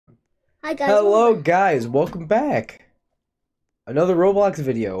Hi guys. Hello guys, welcome back. Another Roblox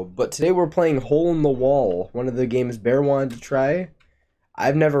video, but today we're playing Hole in the Wall, one of the games Bear wanted to try.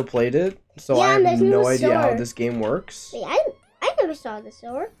 I've never played it, so I have no idea how this game works. Wait, I never saw the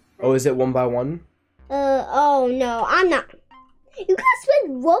sword. Oh, is it 1 by 1? Oh no, I'm not. You gotta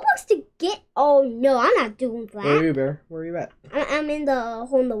spend Robux to get. Oh no, I'm not doing that. Where are you, Bear? Where are you at? I'm in the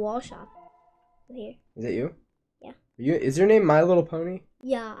Hole in the Wall shop. Here. Is it you? Yeah. Is your name My Little Pony?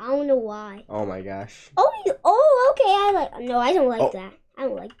 Yeah, I don't know why. Oh my gosh. Oh, okay. No, I don't like that. I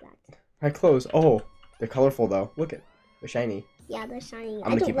don't like that. My clothes. Oh, they're colorful though. Look it. They're shiny. Yeah, they're shiny.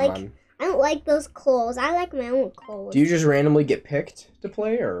 I'm gonna keep them on. I don't like those clothes. I like my own clothes. Do you just randomly get picked to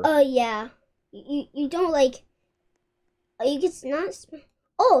play, or? Yeah. You don't like. You can not.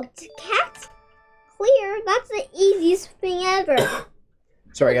 Oh, it's cat clear. That's the easiest thing ever.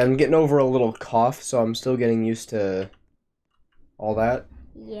 Sorry, I'm getting over a little cough, so I'm still getting used to all that.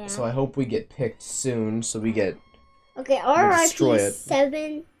 Yeah. So I hope we get picked soon, so we get. Okay, destroy RIP it.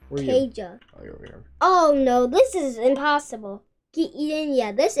 7 Kaja. Oh, you're over here. Oh no, this is impossible. Get eaten?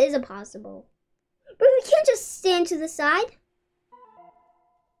 Yeah, this is impossible. But we can't just stand to the side.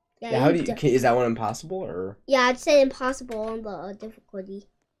 Yeah, how do you? Is that one impossible or? Yeah, I'd say impossible on the difficulty.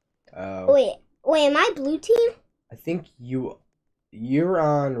 Oh. Wait, am I blue team? I think you're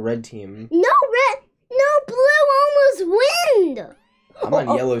on red team. No, blue almost win. I'm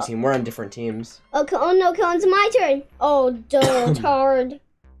on yellow team. We're on different teams. Okay, oh no, Kellen, it's my turn. Oh, duh, hard.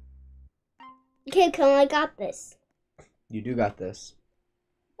 Okay, Kellen, I got this. You do got this.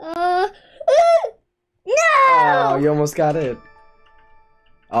 No! Oh, you almost got it.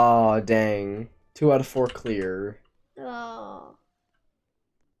 Oh, dang. 2 out of 4 clear. Oh.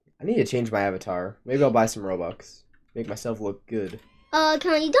 I need to change my avatar. Maybe I'll buy some Robux. Make myself look good.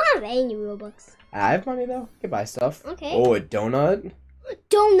 Kellen, you don't have any Robux. I have money though. I can buy stuff. Okay. Oh, a donut?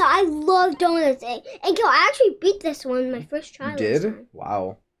 Donut, I love donuts. And Kellen, I actually beat this one my first try. You did?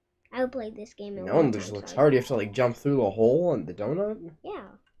 Wow. I would play this game in That one just looks hard. You have to like jump through the hole in the donut? Yeah.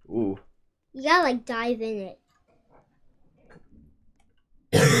 Ooh. You gotta like dive in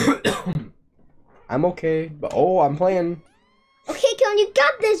it. I'm okay, but I'm playing. Okay, Kellen, you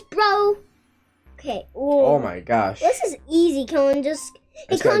got this, bro. Okay. Ooh. Oh my gosh. This is easy, Kellen.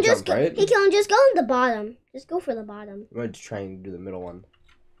 Hey, Kellen, just go on the bottom. Just go for the bottom. I'm going to try and do the middle one.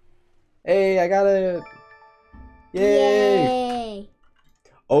 Hey, I got it. Yay.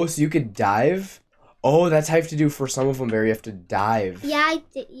 Oh, so you could dive? Oh, that's how you have to do for some of them, Barry. You have to dive. Yeah,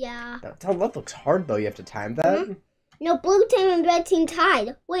 yeah. That looks hard, though. You have to time that? Mm-hmm. No, blue team and red team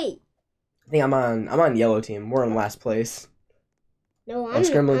tied. Wait. I think I'm on yellow team. We're in last place. No, I'm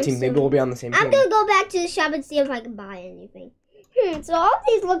scrambling team. Maybe we'll be on the same team. I'm gonna go back to the shop and see if I can buy anything. So all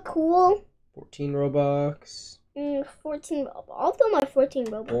these look cool. 14 Robux. 14. All of them are 14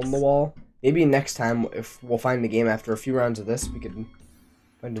 Robux. Hole in the wall. Maybe next time, if we'll find a game after a few rounds of this, we could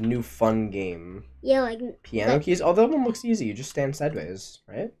find a new fun game. Yeah, like piano keys. Oh, that one looks easy. You just stand sideways,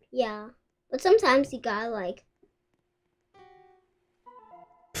 right? Yeah, but sometimes you gotta like.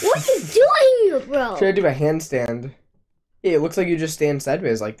 What are you doing, bro? Should I do a handstand? Yeah, it looks like you just stand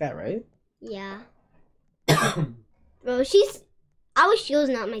sideways like that, right? Yeah. Bro, I wish she was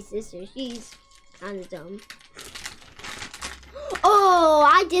not my sister. She's kind of dumb. Oh,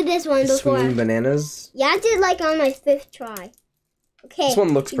 I did this one before. Swinging bananas? Yeah, I did like on my 5th try. Okay. This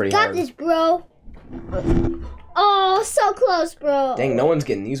one looks pretty hard. You got this, bro. Oh, so close, bro. Dang, no one's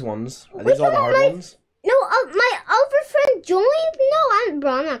getting these ones. Are these all the hard ones? No, my other friend joined. No,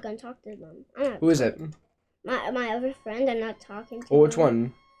 I'm not gonna talk to them. Who is it? My other friend. I'm not talking to. Oh, which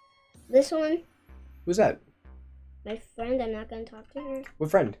one? This one. Who's that? My friend. I'm not gonna talk to her.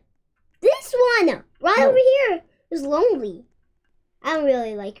 What friend? This one, right over here. Is lonely. I don't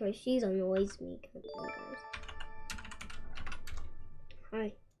really like her. She annoys me sometimes.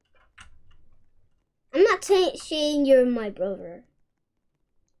 Hi. I'm not saying you're my brother.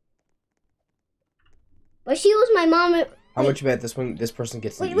 But she was my mom. How much you bet this person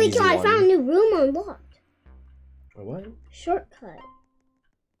gets the easy wait, I found a new room unlocked. What? Shortcut.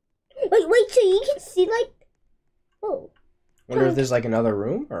 Wait, so you can see like. Oh. Wonder if there's like another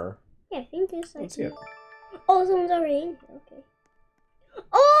room or. Yeah, I think there's like. Let's see it. Oh, someone's already in here. Okay.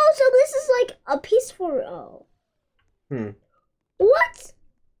 Oh, so this is like a peaceful. What?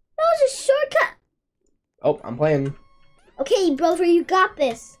 That was a shortcut. Oh, I'm playing. Okay, brother, you got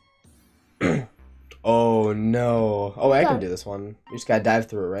this. Oh no. Oh, I can do this one. You just gotta dive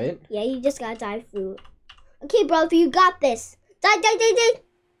through it, right? Yeah, you just gotta dive through it. Okay, brother, you got this. Dive. Yes!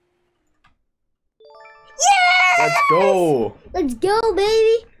 Let's go. Let's go,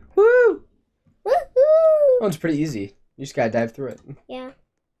 baby. Woo! Woohoo! Oh, it's pretty easy. You just gotta dive through it. Yeah.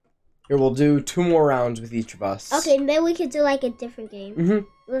 Here, we'll do 2 more rounds with each of us. Okay, then we could do like a different game.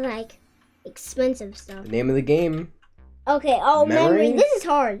 Mm-hmm. With like expensive stuff. The name of the game. Okay, oh, memory. This is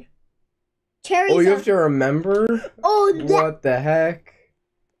hard. Cherries. Oh, you have to remember? Oh, what the heck?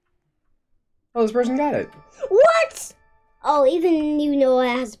 Oh, this person got it. What? Oh, even you know it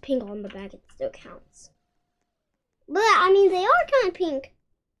has pink on the back, it still counts. But, I mean, they are kind of pink.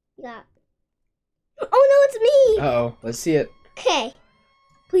 Yeah. Oh, no, it's me. Uh-oh, let's see it. Okay.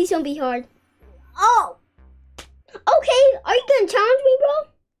 Please don't be hard. Oh. Okay, are you going to challenge me, bro?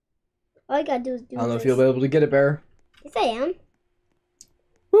 All you got to do is do I don't know if you'll be able to get it, Bear. Yes, I am.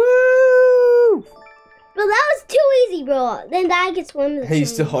 Woo! Bro, that was too easy, bro. Then I can swim. Hey,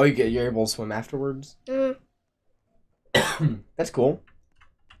 you're able to swim afterwards? That's cool.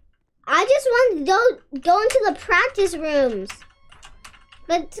 I just want to go into the practice rooms.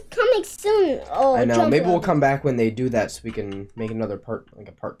 But it's coming soon. Oh, I know. Maybe we'll come back when they do that so we can make another part, like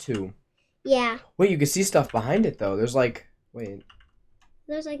a part 2. Yeah. Wait, you can see stuff behind it, though. There's like... Wait.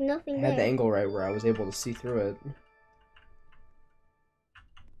 There's like nothing I there. had the angle right where I was able to see through it.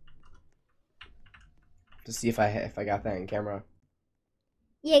 To see if I got that in camera.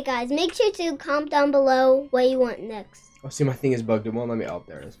 Yeah, guys, make sure to comment down below what you want next. Oh, see, my thing is bugged. It won't let me... Oh,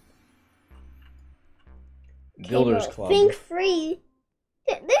 there it is. Okay, Builders bro. Club. Think free.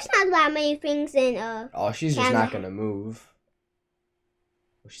 There's not that many things in Oh, she's just not gonna move.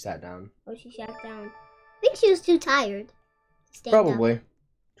 Oh, she sat down. Oh, she sat down. I think she was too tired to stand Probably. up.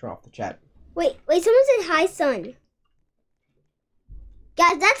 Turn off the chat. Wait, someone said hi, son.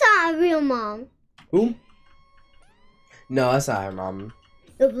 Guys, that's not a real mom. Who? No, that's not her mom.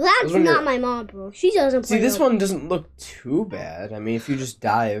 No, that's not my mom, bro. She doesn't play. See, this one doesn't look too bad. I mean, if you just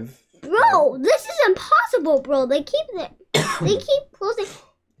dive. Bro, this is impossible, bro. They keep closing.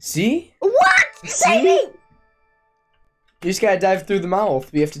 See? What? See? You just gotta dive through the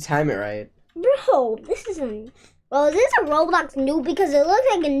mouth. You have to time it right. Bro, this isn't... Well, is this a Roblox noob? Because it looks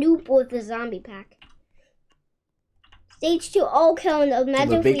like a noob with a zombie pack. Stage 2, all killing the magic.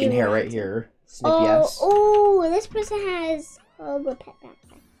 The bacon hair right here. Snippy ass. Oh, this person has the pet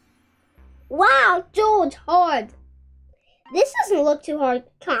backpack. Wow, George, hard. This doesn't look too hard.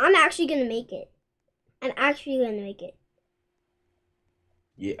 Come on, I'm actually gonna make it.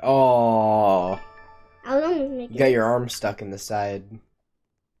 Yeah. Oh. I was almost making it. You got your arm stuck in the side.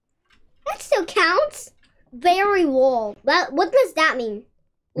 That still counts. Very wall. What does that mean?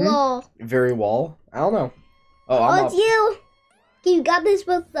 Lol. Very wall? I don't know. Oh, I'm it's you. Okay, you got this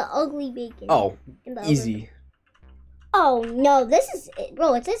with the ugly bacon. Oh, easy. Oh, no. This is...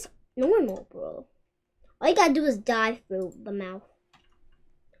 Bro, it's just normal, bro. All you gotta do is dive through the mouth.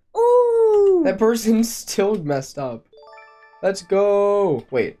 Ooh! That person's still messed up. Let's go.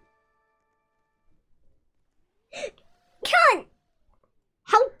 Wait. Cunt!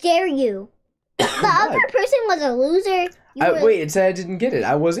 How dare you? The other person was a loser. Wait, it said I didn't get it.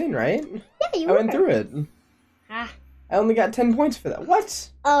 I was in, right? Yeah, you were. I went through it. Ah. I only got 10 points for that. What?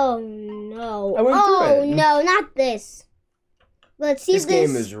 Oh, no. I went through it. Oh, no, not this. Let's see this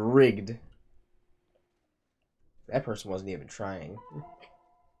game is rigged. That person wasn't even trying.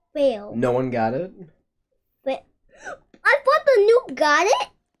 Fail. No one got it? But I thought the noob got it.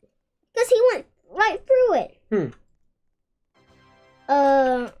 Because he went right through it.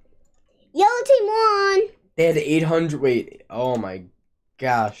 Yellow team won. They had 800. Wait. Oh my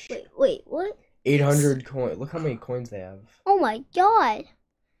gosh. Wait, what? 800 coins. Look how many coins they have. Oh my god.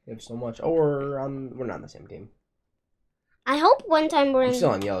 They have so much. Oh, we're not on the same team. I hope one time we're I'm still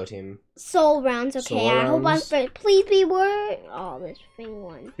on yellow team. soul rounds. Okay, Solo I hope I'm rounds. first. Please be word. Oh, this thing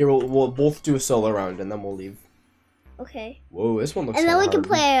won. Here, we'll both do a solo round and then we'll leave. Okay. Whoa, this one looks And then we hard. can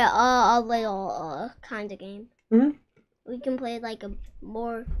play a little kind of game. Mhm. We can play like a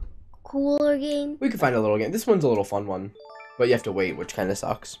more cooler game. We can find a little game. This one's a little fun one. But you have to wait, which kind of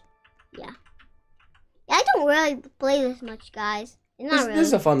sucks. Yeah. I don't really play this much, guys. Not really. This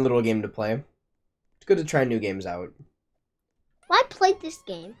is a fun little game to play. It's good to try new games out. Well, I played this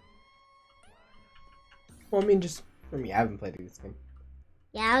game. Well, I mean, just for me, I haven't played this game.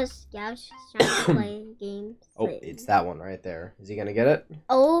 Yeah, I was just trying to play games. Oh, it's that one right there. Is he gonna get it?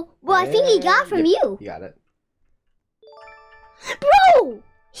 Oh, well, I think he got it from you. You got it. Bro!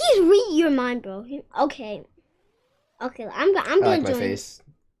 He's reading your mind, bro. Okay. Okay, I'm I gonna like my join. face.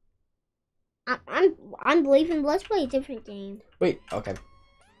 I'm believing. Let's play a different game. Wait, okay.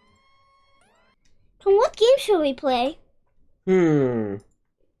 So what game should we play? I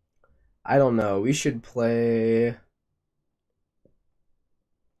don't know. We should play...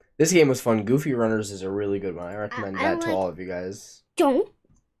 This game was fun. Goofy Runners is a really good one. I recommend that to all of you guys. Don't.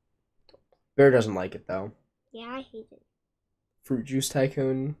 Bear doesn't like it, though. Yeah, I hate it. Fruit Juice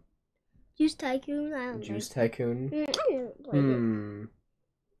Tycoon. Juice Tycoon. I don't Juice Tycoon. I don't play it.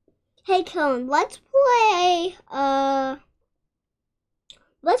 Hey, Kellen, let's play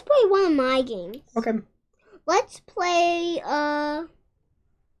one of my games. Okay. Let's play let's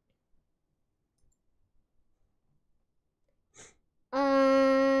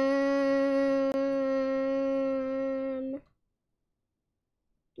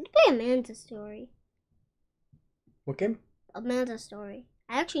play Amanda's Story. What game? Amanda's Story.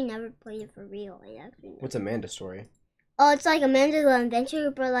 I actually never played it for real. What's Amanda's Story? Oh, it's like Amanda's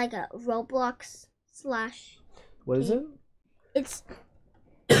Adventure, but like a Roblox slash. What is it? It's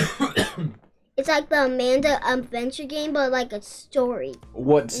it's like the Amanda Adventure game, but like a story.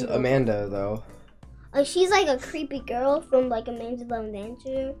 What's Amanda though? She's like a creepy girl from like Amanda's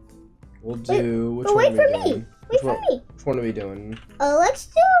Adventure. We'll do. Which one wait are for we me. doing? Wait for me. Which one are we doing? Let's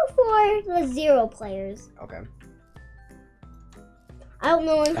do for the 0 players. Okay. I don't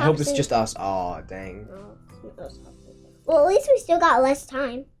know when. I hope it's just us. Aw, dang. Well, at least we still got less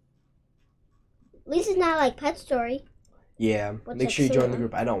time. At least it's not like Pet Story. Yeah. Make sure you join the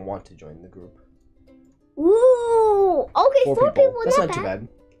group. I don't want to join the group. Ooh. Okay, 4 people. That's not too bad.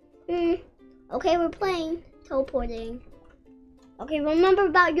 Okay, we're playing teleporting. Okay, remember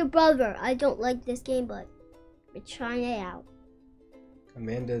about your brother. I don't like this game, but we're trying it out.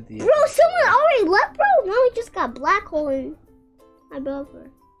 Amanda the. Bro, someone already left, bro. Now we just got black hole in my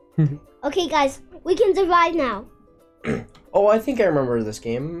brother. Okay, guys, we can survive now. Oh, I think I remember this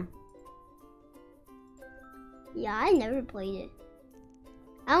game. Yeah, I never played it.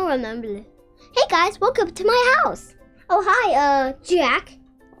 I don't remember it. Hey guys, welcome to my house. Oh hi, Jake.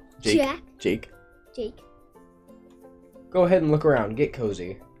 Go ahead and look around. Get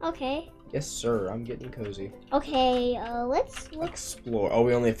cozy. Okay. Yes, sir. I'm getting cozy. Okay, let's explore. Oh,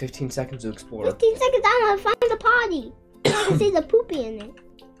 we only have 15 seconds to explore. 15 seconds. I'm gonna find the potty. I can see the poopy in it.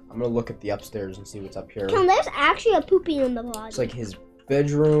 I'm gonna look at the upstairs and see what's up here. There's actually a poopy in the potty. It's like his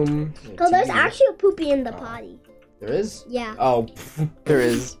bedroom. There's actually a poopy in the potty. There is? Yeah. Oh, there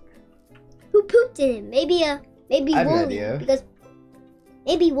is. Who pooped in it? Maybe I have Wooly. an idea.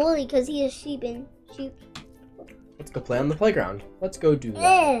 Maybe Wooly because he is sheep. Let's go play on the playground. Let's go do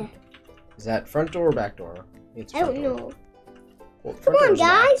that. Is that front door or back door? It's front door. Know. Well, Come on,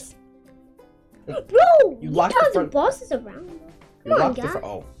 guys. Bro, you locked the front. The boss is around. Come on, guys.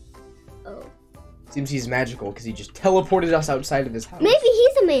 Oh. Seems he's magical because he just teleported us outside of his house. Maybe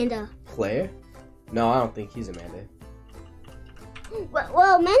he's Amanda. Play? No, I don't think he's Amanda.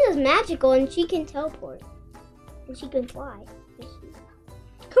 Well, Amanda's magical and she can teleport. And she can fly.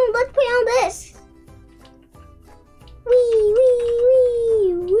 Come on, let's play on this. Wee.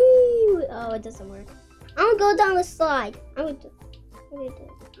 Oh, it doesn't work. I'm gonna go down the slide. I'm gonna do it.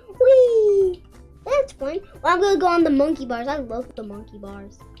 Wee. That's fun. Well, I'm gonna go on the monkey bars. I love the monkey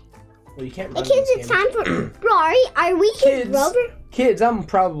bars. Well, you can't. Hey kids, it's time for. Bro, are we kids, brother? Kids, I'm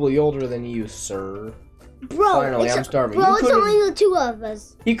probably older than you, sir. Bro, finally, I'm starving. Bro, it's only the 2 of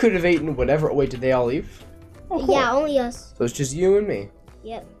us. He could have eaten whatever. Wait, did they all leave? Oh, cool. Yeah, only us. So it's just you and me.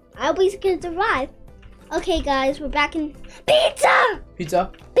 Yep. I hope we can survive. Okay, guys, we're back in pizza.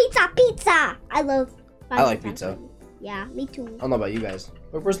 Pizza. I like pizza. Yeah, me too. I don't know about you guys.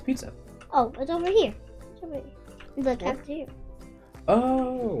 Where's the pizza? Oh, it's over here. In the cafeteria.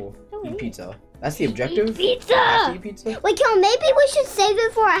 Oh, eat pizza. That's the objective? Pizza! Eat pizza? Wait, Kel, maybe we should save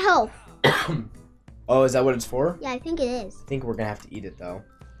it for our health. Oh, is that what it's for? Yeah, I think it is. I think we're gonna have to eat it though.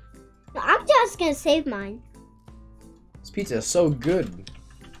 No, I'm just gonna save mine. This pizza is so good.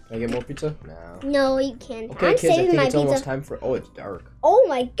 Can I get more pizza? No. No, you can't. Okay, I'm kids, I saving think my it's pizza. almost time for. Oh, it's dark. Oh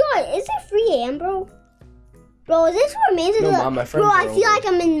my God, is it 3 a.m., bro? Bro, is this for Amanda's? No, Mom, my friends. Bro, I feel like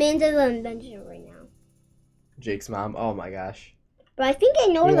I'm in Amanda's Adventure right now. Jake's mom. Oh my gosh. But I think I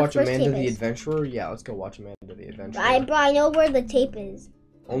know where the first tape is. Watch Amanda the Adventurer? Yeah, let's go watch Amanda the Adventurer. Bro, I know where the tape is.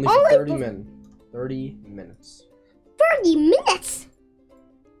 Only for 30 minutes. 30 minutes. 30 minutes?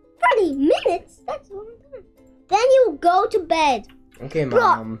 30 minutes? That's a long time. Then you go to bed. Okay,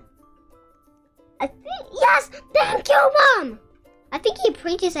 Mom. Bro, I think, yes, thank you, Mom. I think he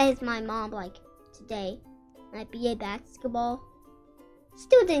criticized my mom, like, today. At BA basketball.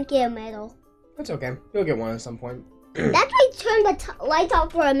 Still didn't get a medal. That's okay. You'll get one at some point. That's why I turned the lights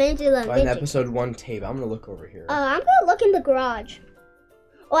off for a minute. Find episode 1 tape. I'm gonna look over here. I'm gonna look in the garage.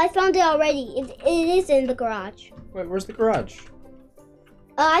 Oh, I found it already. It is in the garage. Wait, where's the garage?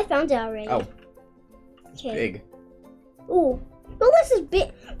 I found it already. Oh. It's big. Ooh. Bro, this is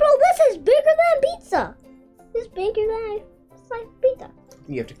big. Bro, this is bigger than pizza. This is bigger than pizza.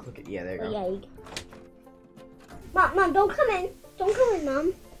 You have to click it. Yeah, there you go. Yeah, you go. Mom, don't come in. Don't come in,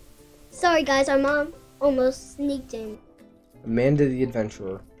 Mom. Sorry, guys. Our mom almost sneaked in. Amanda the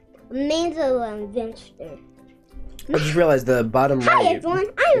Adventurer. Amanda the Inventor. I just realized the bottom Hi right, everyone,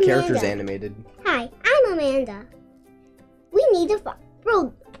 the I'm character's Amanda. animated. Hi, I'm Amanda. We need to find...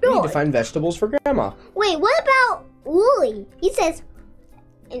 Bro, We need to find vegetables for Grandma. wait, what about Wooly? He says,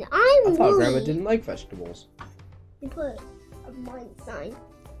 and I'm I thought Wooly. Grandma didn't like vegetables. You put a mind sign.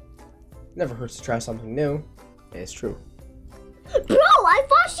 Never hurts to try something new. Yeah, it's true. Bro, I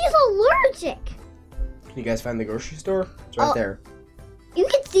thought she's allergic. Can you guys find the grocery store? It's right there. You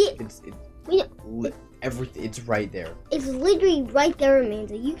can see it. It's right there. It's literally right there,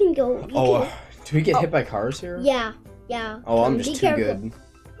 Amanda. You can go. Do we get hit by cars here? Yeah. Oh, I'm Be just too careful. good.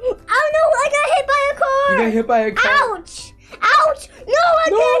 Oh no, I got hit by a car. You got hit by a car. Ouch! Ouch! No,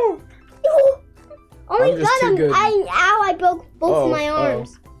 No. Oh my I'm just too good. I broke both my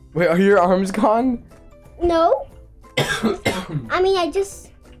arms. Wait, are your arms gone? No. I mean, I just...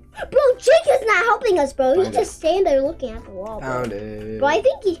 Bro, Jake is not helping us, bro. He's just standing there looking at the wall, bro. Found it. Bro, I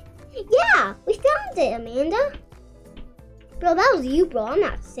think yeah, we found it, Amanda. Bro, that was you, bro. I'm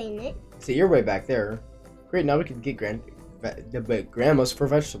not saying it. See, you're way back there. Great, now we can get grandmas for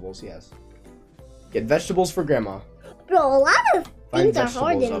vegetables, yes. Get vegetables for Grandma. Bro, a lot of Find things are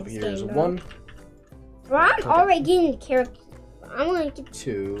hard vegetables in up this here. game, Is bro. 1, Bro, I'm already getting characters. I'm gonna get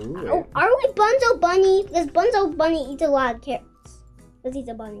 2. Wait. Oh, are we Bunzo Bunny? Because Bunzo Bunny eats a lot of carrots. Because he's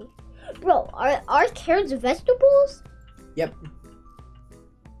a bunny. Bro, are carrots vegetables? Yep.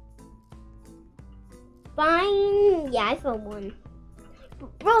 Fine. Yeah, I found one.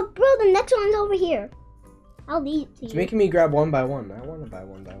 Bro, the next one's over here. I'll leave it to you. It's making me grab one by one. I want to buy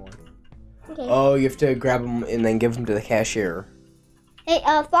one by one. Okay. Oh, you have to grab them and then give them to the cashier. Hey,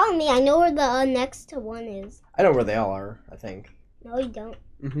 follow me. I know where the next one is. I know where they all are, I think. No, you don't.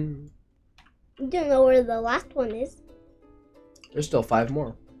 Mm-hmm. You don't know where the last one is. There's still 5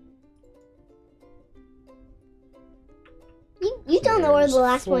 more. You don't know where the There's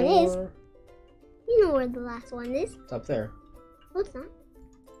last one is. 4. You know where the last one is. It's up there. No, it's not.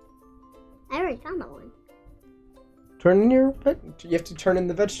 I already found that one. Turn in your... You have to turn in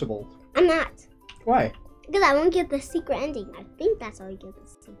the vegetables. I'm not. Why? Because I won't get the secret ending. I think that's how you get the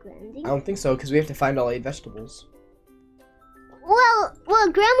secret ending. I don't think so, because we have to find all 8 vegetables. Well,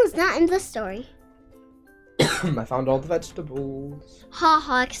 Grandma's not in this story. I found all the vegetables.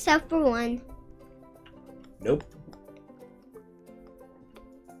 Haha, except for one. Nope.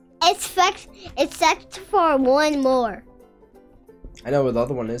 Except for one more. I know where the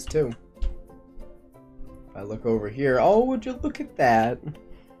other one is, too. If I look over here... Oh, would you look at that?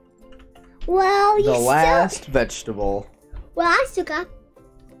 Well, The last vegetable. Well, I still got...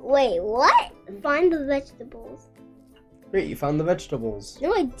 Wait, what? Find the vegetables. Great, you found the vegetables.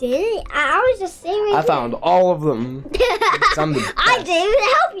 No, I didn't. I was just saying right I found all of them. I'm the best. I didn't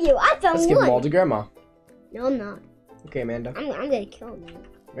help you. I found Let's one. give them all to Grandma. No, I'm not. Okay, Amanda. I'm gonna kill him.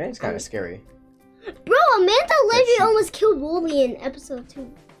 Amanda's kind of scary. Bro, Amanda literally she- almost killed Wooly in episode 2.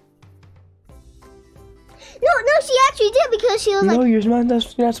 No, she actually did because she was No, like... you're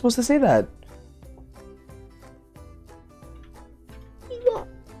not supposed to say that.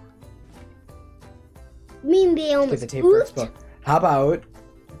 Me and they Take almost the tape for oofed. expo. How about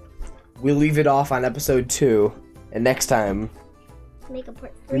we leave it off on episode 2, and next time Make a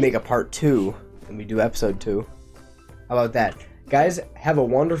part we 3. make a part 2, and we do episode 2. How about that? Guys, have a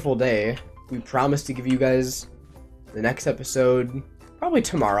wonderful day. We promise to give you guys the next episode probably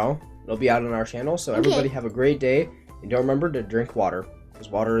tomorrow. It'll be out on our channel, so everybody have a great day. And don't remember to drink water, because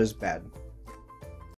water is bad.